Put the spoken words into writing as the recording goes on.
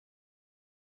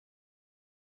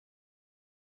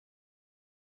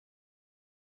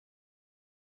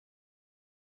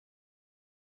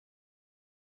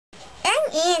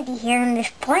Andy here in this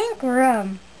blank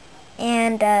room,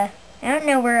 and I don't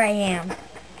know where I am.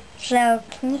 So,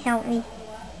 can you help me?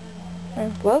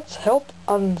 Let's help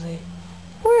Andy.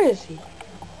 Where is he?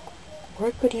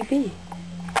 Where could he be?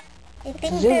 I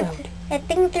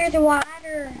think there's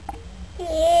water.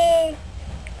 Yeah.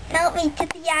 Help me to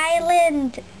the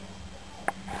island.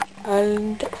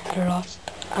 Island lost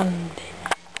Andy.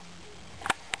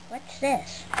 What's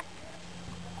this?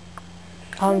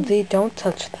 Andy, don't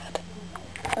touch that.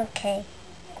 Okay.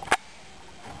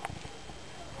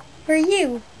 Who are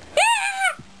you?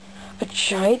 Ah! A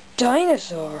giant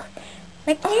dinosaur.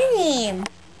 What's your name?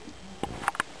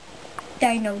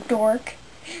 Dino Dork.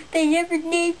 They never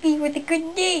named me with a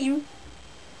good name.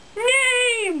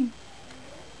 Name!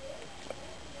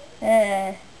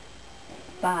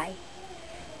 Bye.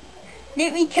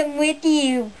 Let me come with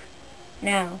you.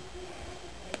 Now.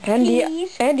 Andy,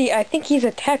 I think he's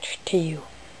attached to you.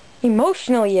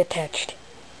 Emotionally attached.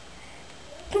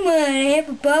 Come on, I have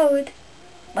a boat.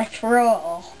 Let's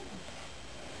roll.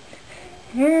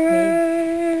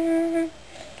 Whee!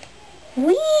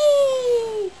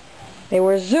 They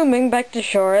were zooming back to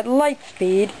shore at light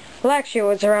speed. Well, actually, it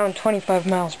was around 25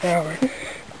 miles per hour.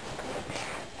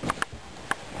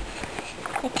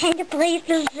 What kind of place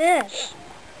is this?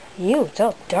 Ew, it's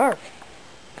all dark.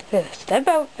 Step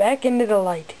out back into the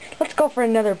light. Let's go for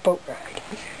another boat ride.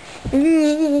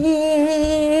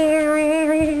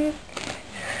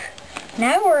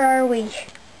 Now where are we?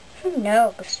 Who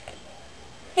knows?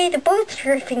 Hey, the boat's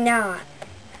drifting now.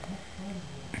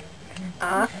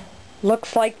 Off.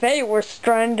 Looks like they were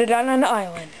stranded on an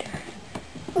island.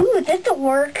 Ooh, this'll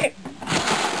work.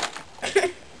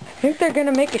 I think they're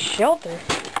gonna make a shelter.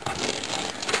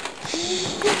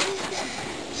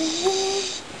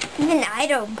 Even I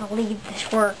don't believe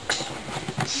this works.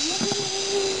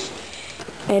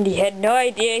 And he had no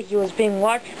idea he was being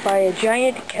watched by a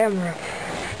giant camera.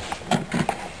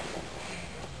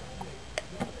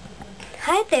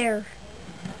 Hi there.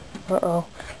 Uh-oh.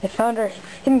 They found our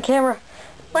hidden camera.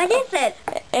 What is it?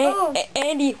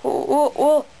 Andy,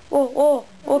 we'll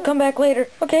come back later.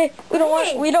 Okay? We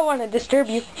don't want to disturb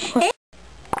you.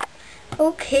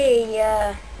 Okay,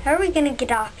 how are we gonna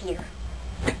get off here?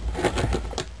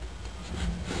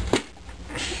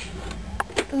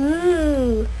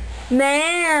 Ooh,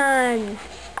 man.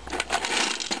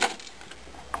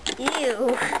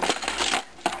 Ew.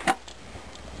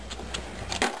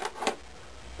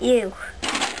 Ew.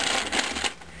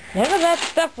 None of that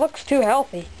stuff looks too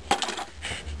healthy.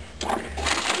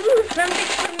 Ooh, something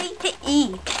for me to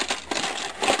eat.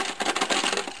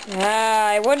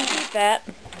 I wouldn't eat that.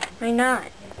 Why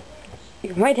not?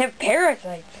 You might have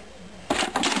parasites.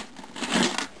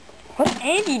 What's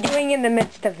Andy doing in the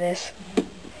midst of this?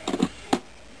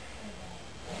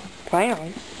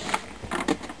 Finally.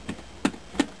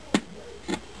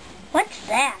 What's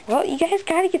that? Well, you guys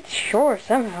gotta get to shore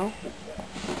somehow.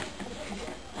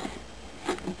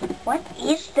 What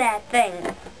is that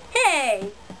thing?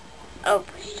 Hey! Oh,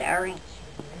 sorry.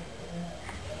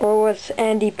 Or was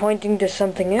Andy pointing to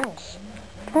something else?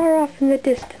 Far off in the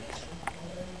distance.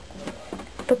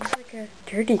 Looks like a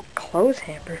dirty clothes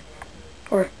hamper.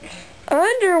 Or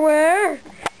underwear!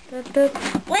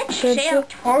 Let's sail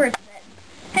towards it.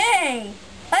 Hey!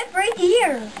 I'm right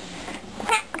here!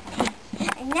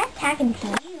 I'm not talking to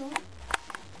you.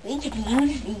 We could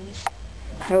use these.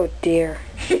 Oh dear.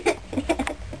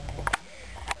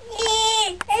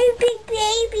 Hey, big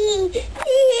baby!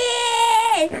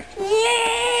 Yeah!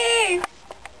 Yeah!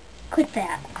 Quit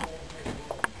that.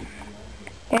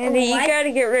 Andy, you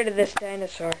gotta get rid of this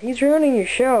dinosaur. He's ruining your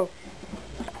show.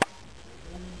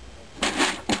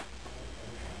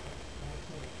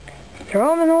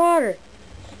 Throw him in the water.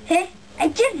 Hey, I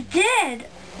just did!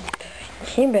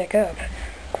 Came back up.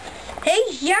 Hey,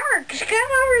 sharks,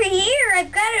 come over here!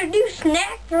 I've got a new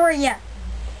snack for you!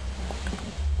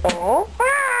 Oh!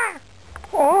 Ah!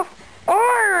 Oh!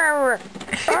 Oh!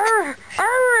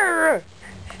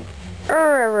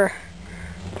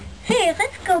 Hey,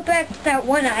 let's go back to that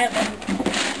one island.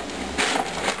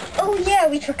 Oh yeah,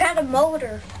 we forgot a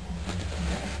motor.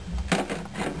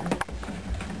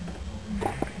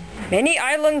 Many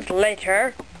islands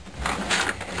later.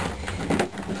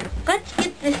 Let's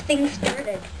get this thing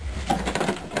started.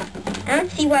 I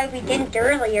don't see why we didn't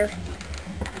earlier.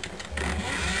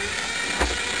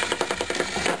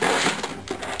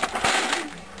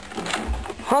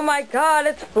 Oh my god,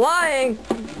 it's flying!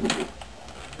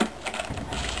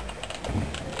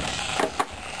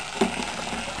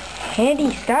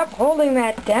 Andy, stop holding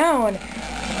that down.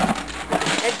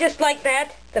 And just like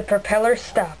that, the propeller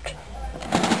stopped.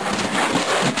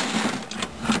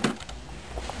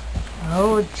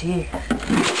 Oh dear.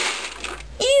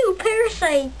 Ew,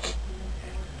 parasites.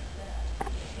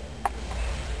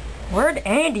 Where'd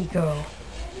Andy go?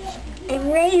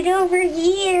 I'm right over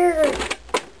here.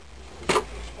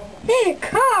 Hey, a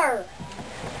car.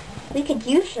 We could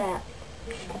use that.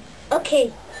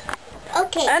 Okay.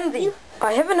 Okay. Andy,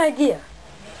 I have an idea.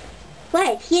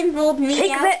 What? He involved me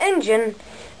Take out? the engine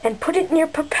and put it in your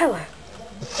propeller.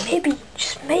 Maybe,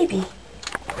 just maybe,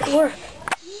 it'll work.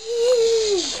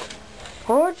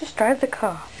 Or just drive the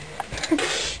car.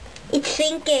 It's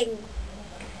sinking.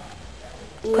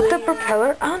 Put the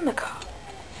propeller on the car.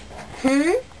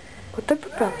 Put the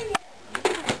propeller.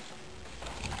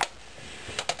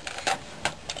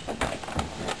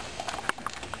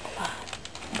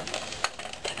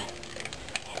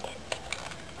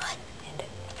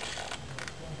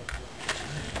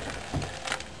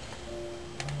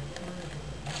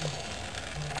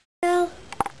 Well,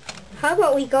 how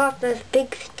about we go up those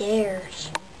big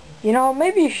stairs? You know,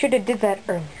 maybe you should have did that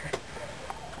earlier.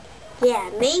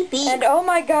 Yeah, maybe. And oh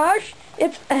my gosh,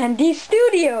 it's Andy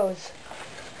Studios.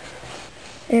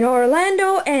 In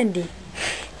Orlando, Andy.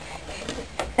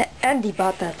 Andy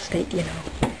bought that state, you know.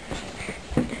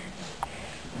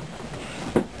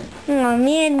 Oh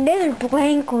man, there's a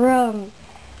blank room.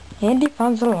 Andy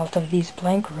finds a lot of these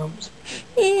blank rooms.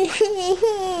 Hey,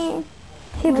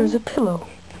 there's a pillow.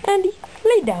 Andy,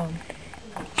 lay down.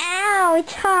 Ow,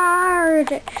 it's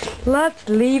hard. Let's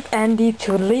leave Andy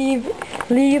to leave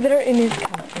there in his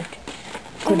comfort.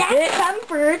 Good That's day.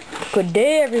 comfort. Good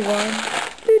day, everyone.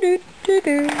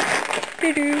 Do-do-do-do.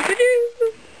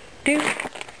 Do-do-do-do. Do.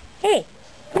 Hey.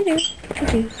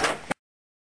 Do-do-do-do.